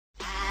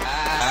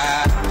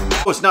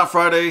it's not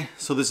Friday,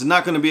 so this is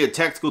not going to be a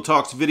Tactical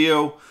Talks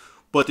video,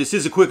 but this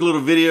is a quick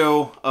little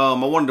video. I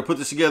wanted to put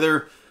this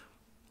together.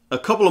 A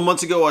couple of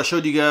months ago, I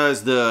showed you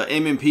guys the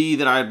M&P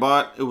that I had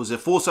bought. It was a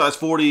full-size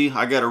 40.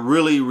 I got a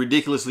really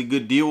ridiculously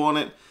good deal on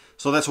it,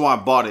 so that's why I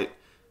bought it.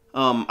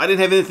 I didn't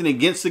have anything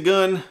against the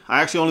gun.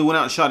 I actually only went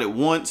out and shot it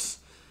once.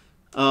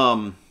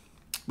 But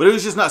it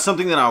was just not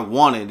something that I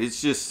wanted.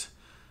 It's just,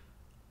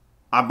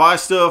 I buy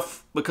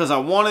stuff because I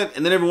want it,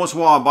 and then every once in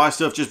a while I buy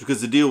stuff just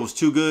because the deal was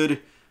too good,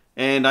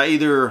 and I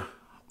either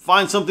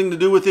find something to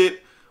do with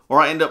it,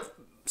 or I end up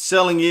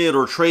selling it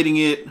or trading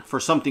it for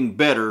something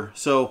better.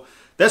 So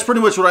that's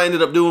pretty much what I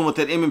ended up doing with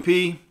that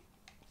M&P.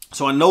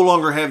 So I no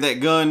longer have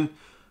that gun.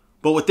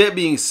 But with that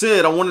being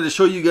said, I wanted to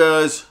show you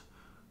guys,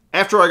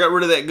 after I got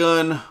rid of that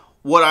gun,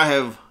 what I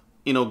have,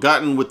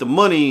 gotten with the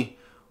money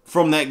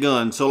from that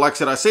gun. So like I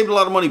said, I saved a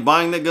lot of money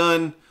buying that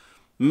gun,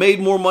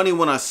 made more money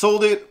when I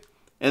sold it,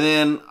 and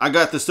then I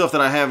got the stuff that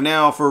I have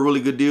now for a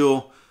really good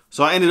deal.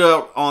 So I ended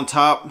up on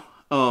top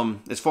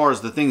as far as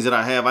the things that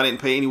I have. I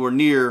didn't pay anywhere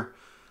near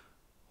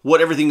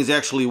what everything is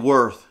actually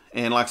worth.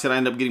 And like I said, I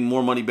ended up getting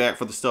more money back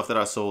for the stuff that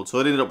I sold. So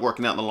it ended up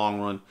working out in the long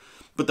run.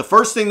 But the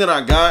first thing that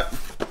I got,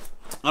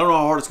 I don't know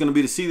how hard it's going to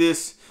be to see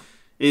this,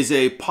 is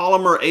a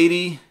Polymer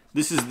 80.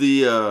 This is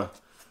the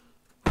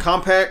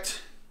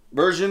compact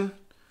version.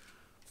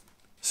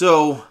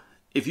 So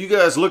if you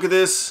guys look at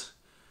this,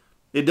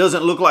 it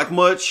doesn't look like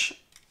much.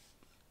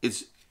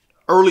 It's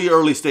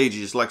early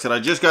stages. Like I said, I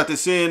just got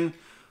this in.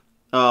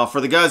 For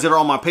the guys that are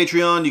on my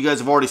Patreon, you guys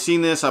have already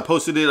seen this. I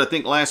posted it, I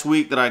think, last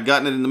week that I'd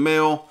gotten it in the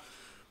mail.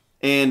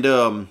 And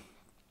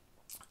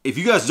if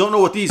you guys don't know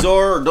what these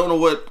are or don't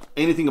know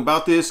anything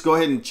about this, go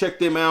ahead and check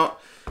them out.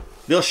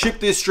 They'll ship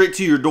this straight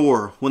to your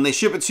door. When they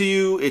ship it to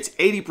you, it's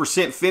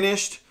 80%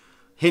 finished,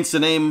 hence the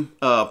name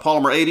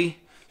Polymer 80.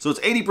 So it's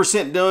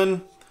 80%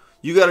 done.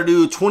 You got to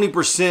do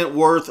 20%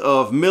 worth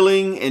of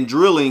milling and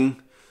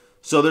drilling.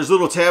 So there's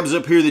little tabs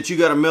up here that you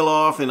got to mill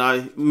off, and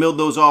I milled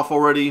those off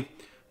already.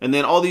 And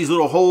then all these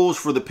little holes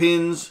for the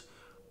pins,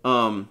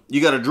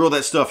 you got to drill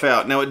that stuff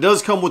out. Now it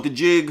does come with the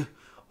jig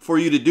for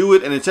you to do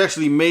it, and it's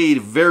actually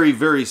made very,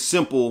 very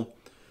simple.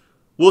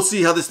 We'll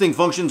see how this thing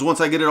functions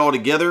once I get it all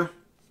together.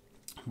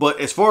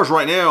 But as far as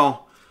right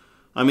now,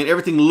 I mean,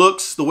 everything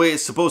looks the way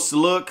it's supposed to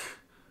look.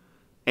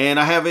 And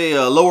I have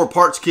a lower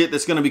parts kit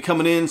that's going to be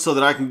coming in so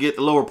that I can get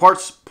the lower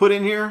parts put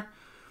in here.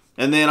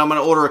 And then I'm going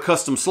to order a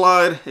custom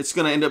slide. It's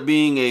going to end up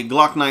being a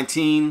Glock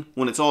 19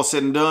 when it's all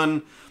said and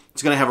done.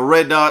 It's going to have a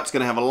red dot. It's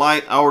going to have a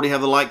light. I already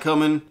have the light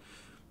coming.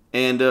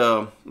 And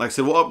like I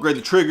said, we'll upgrade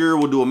the trigger.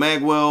 We'll do a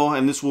magwell.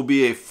 And this will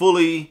be a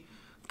fully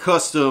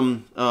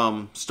custom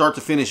start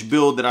to finish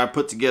build that I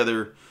put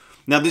together.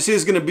 Now, this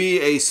is going to be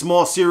a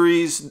small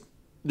series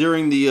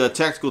during the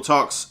Tactical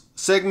Talks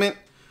segment.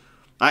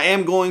 I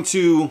am going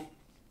to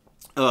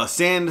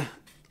sand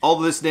all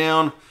of this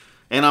down.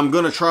 And I'm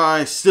going to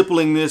try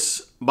stippling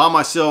this by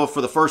myself for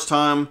the first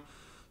time.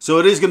 So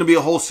it is going to be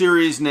a whole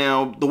series.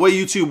 Now, the way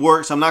YouTube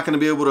works, I'm not going to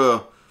be able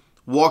to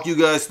walk you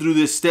guys through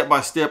this step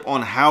by step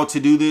on how to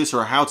do this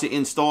or how to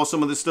install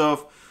some of this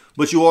stuff.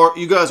 But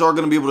you guys are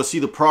going to be able to see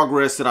the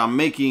progress that I'm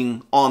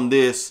making on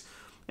this.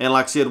 And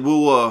like I said,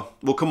 we'll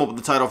come up with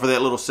the title for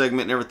that little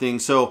segment and everything.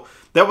 So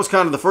that was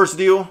kind of the first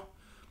deal.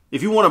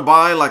 If you want to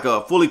buy like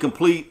a fully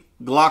complete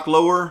Glock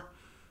lower,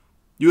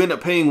 you end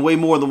up paying way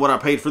more than what I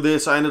paid for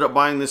this. I ended up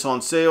buying this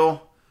on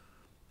sale.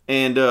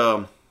 And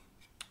like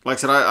I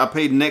said, I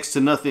paid next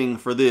to nothing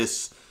for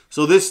this.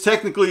 So this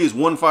technically is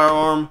one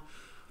firearm.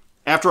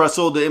 After I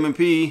sold the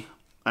M&P,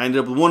 I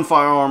ended up with one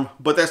firearm.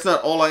 But that's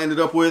not all I ended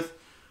up with.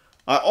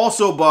 I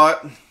also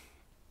bought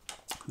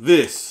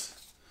this.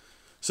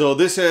 So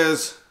this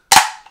has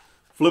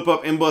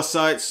flip-up M-bus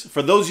sights.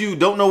 For those of you who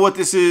don't know what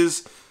this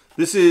is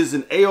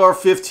an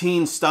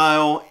AR-15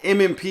 style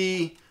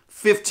M&P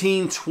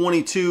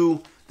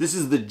 1522. This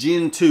is the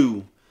Gen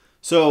 2.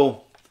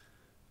 So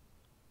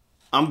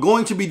I'm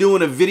going to be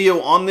doing a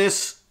video on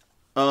this.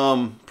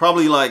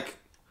 Probably like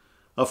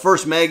a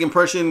first mag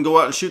impression. Go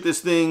out and shoot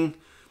this thing.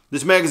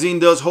 This magazine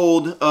does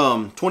hold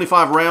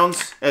 25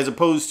 rounds as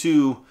opposed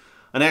to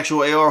an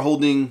actual AR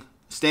holding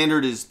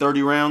standard is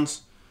 30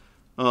 rounds.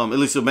 At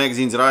least the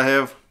magazines that I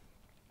have.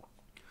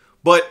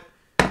 But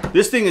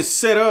this thing is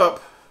set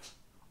up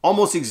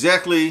almost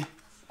exactly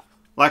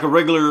like a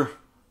regular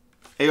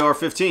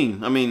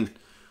AR-15. I mean,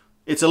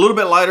 it's a little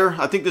bit lighter.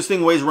 I think this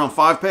thing weighs around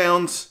 5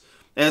 pounds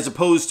as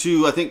opposed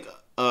to, I think,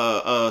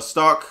 a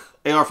stock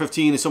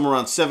AR-15 is somewhere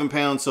around 7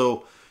 pounds.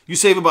 So you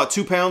save about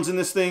 2 pounds in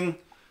this thing.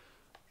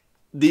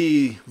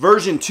 The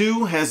version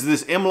 2 has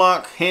this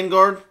M-LOK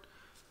handguard.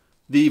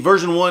 The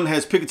version 1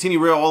 has Picatinny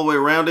rail all the way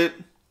around it.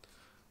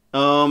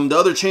 The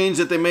other change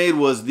that they made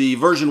was the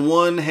version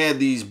 1 had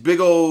these big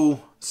old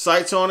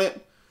sights on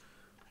it.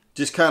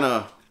 Just kind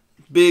of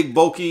big,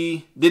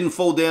 bulky, didn't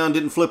fold down,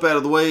 didn't flip out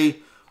of the way.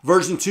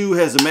 Version 2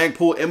 has the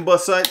Magpul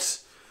M-bus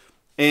sights.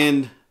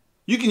 And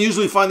you can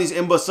usually find these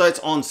M-bus sights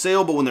on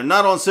sale, but when they're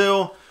not on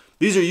sale,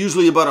 these are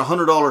usually about a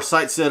 $100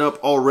 sight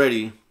setup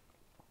already.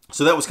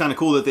 So that was kind of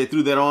cool that they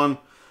threw that on.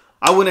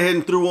 I went ahead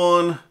and threw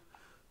on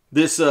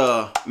this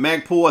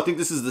Magpul. I think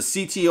this is the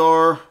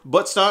CTR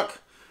buttstock.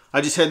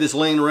 I just had this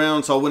laying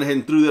around, so I went ahead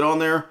and threw that on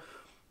there.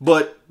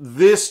 But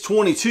this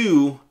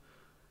 22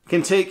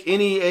 can take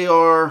any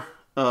AR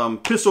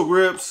pistol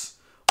grips,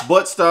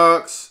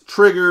 buttstocks,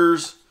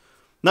 triggers,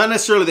 not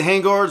necessarily the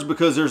handguards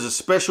because there's a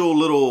special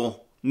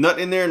little nut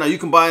in there. Now you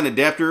can buy an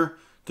adapter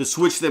to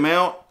switch them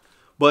out,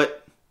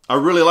 but I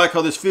really like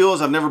how this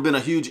feels. I've never been a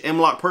huge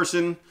M-LOK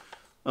person,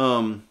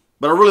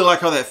 but I really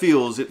like how that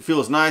feels. It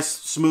feels nice,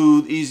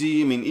 smooth,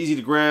 easy. I mean, easy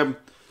to grab.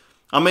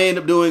 I may end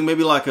up doing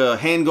maybe like a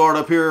handguard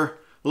up here,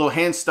 a little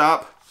hand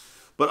stop.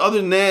 But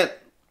other than that,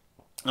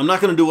 I'm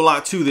not going to do a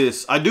lot to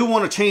this. I do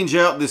want to change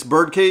out this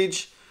bird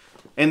cage,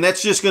 and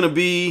that's just going to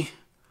be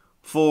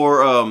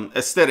for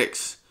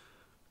aesthetics.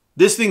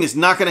 This thing is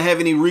not going to have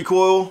any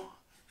recoil,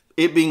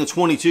 it being a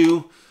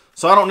 22.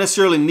 So I don't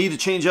necessarily need to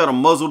change out a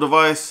muzzle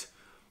device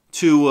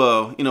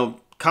to, you know,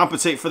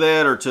 compensate for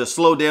that or to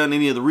slow down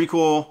any of the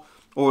recoil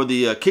or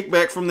the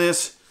kickback from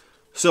this.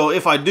 So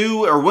if I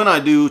do, or when I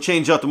do,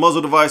 change out the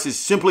muzzle device, it's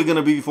simply going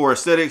to be for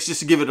aesthetics, just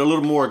to give it a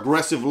little more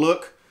aggressive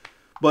look.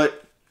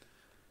 But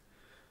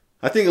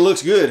I think it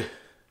looks good.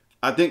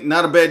 I think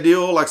not a bad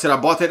deal. Like I said, I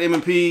bought that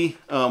M&P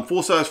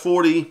full size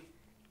 40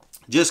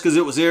 just because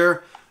it was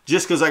there,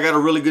 just because I got a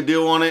really good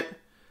deal on it.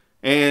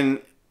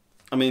 And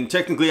I mean,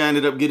 technically I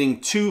ended up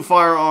getting 2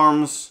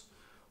 firearms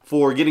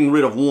for getting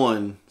rid of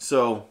 1.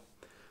 So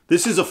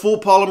this is a full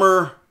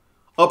polymer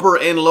upper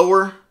and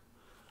lower.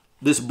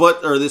 This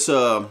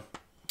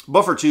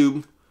buffer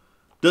tube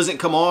doesn't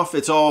come off.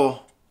 It's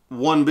all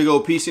one big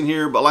old piece in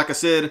here. But like I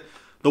said,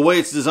 the way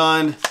it's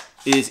designed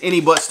is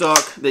any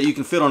buttstock that you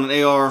can fit on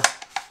an AR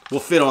will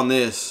fit on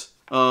this.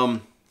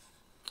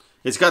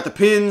 It's got the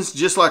pins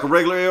just like a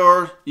regular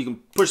AR. You can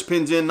push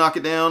pins in, knock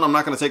it down. I'm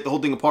not going to take the whole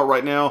thing apart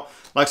right now.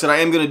 Like I said, I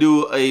am going to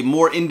do a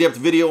more in-depth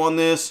video on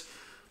this.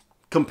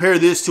 Compare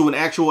this to an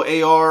actual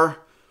AR.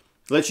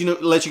 Let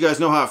you guys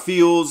know how it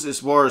feels as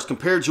far as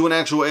compared to an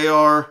actual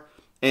AR.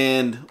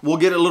 And we'll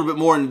get a little bit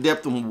more in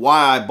depth on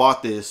why I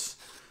bought this.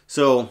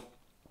 So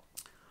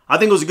I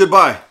think it was a good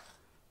buy.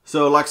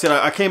 So like I said,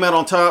 I came out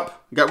on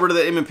top, got rid of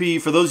that M&P.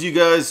 For those of you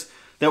guys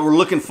that were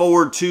looking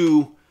forward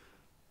to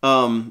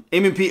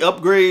M&P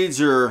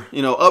upgrades or,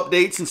 you know,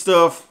 updates and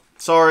stuff,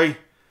 sorry.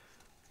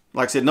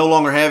 Like I said, no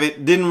longer have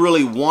it. Didn't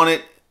really want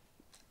it.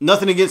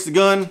 Nothing against the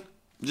gun,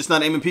 just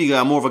not an M&P guy.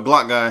 I'm more of a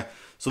Glock guy.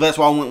 So that's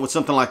why I went with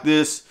something like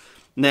this.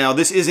 Now,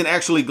 this isn't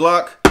actually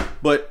Glock,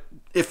 but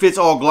it fits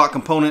all Glock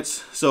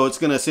components, so it's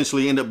going to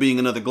essentially end up being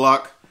another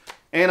Glock.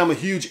 And I'm a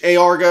huge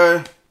AR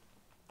guy,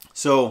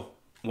 so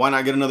why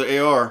not get another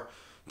AR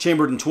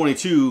chambered in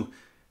 22?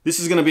 This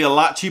is going to be a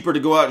lot cheaper to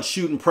go out and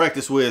shoot and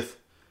practice with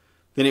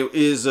than it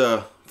is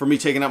for me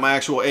taking out my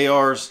actual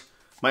ARs,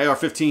 my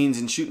AR-15s,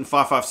 and shooting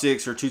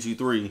 5.56 or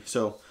 2.23.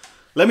 So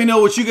let me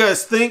know what you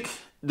guys think.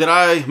 Did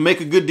I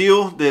make a good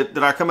deal? Did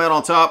I come out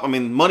on top? I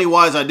mean,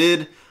 money-wise, I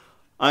did.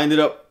 I ended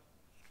up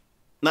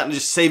not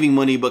just saving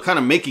money, but kind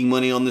of making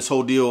money on this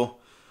whole deal.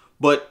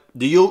 But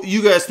do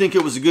you guys think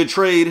it was a good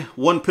trade?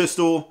 1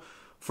 pistol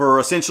for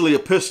essentially a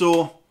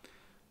pistol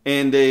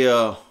and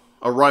a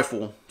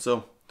rifle.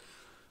 So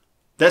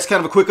that's kind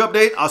of a quick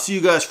update. I'll see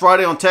you guys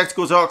Friday on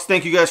Tactical Talks.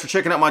 Thank you guys for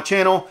checking out my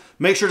channel.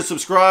 Make sure to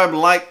subscribe,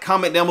 like,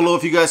 comment down below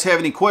if you guys have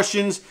any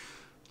questions.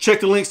 Check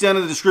the links down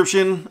in the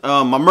description.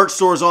 My merch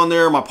store is on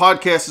there. My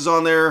podcast is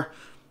on there.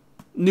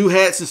 New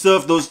hats and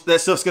stuff.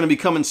 That stuff's going to be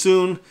coming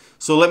soon.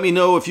 So let me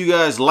know if you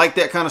guys like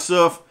that kind of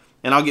stuff,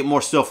 and I'll get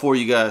more stuff for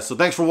you guys. So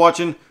thanks for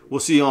watching. We'll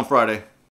see you on Friday.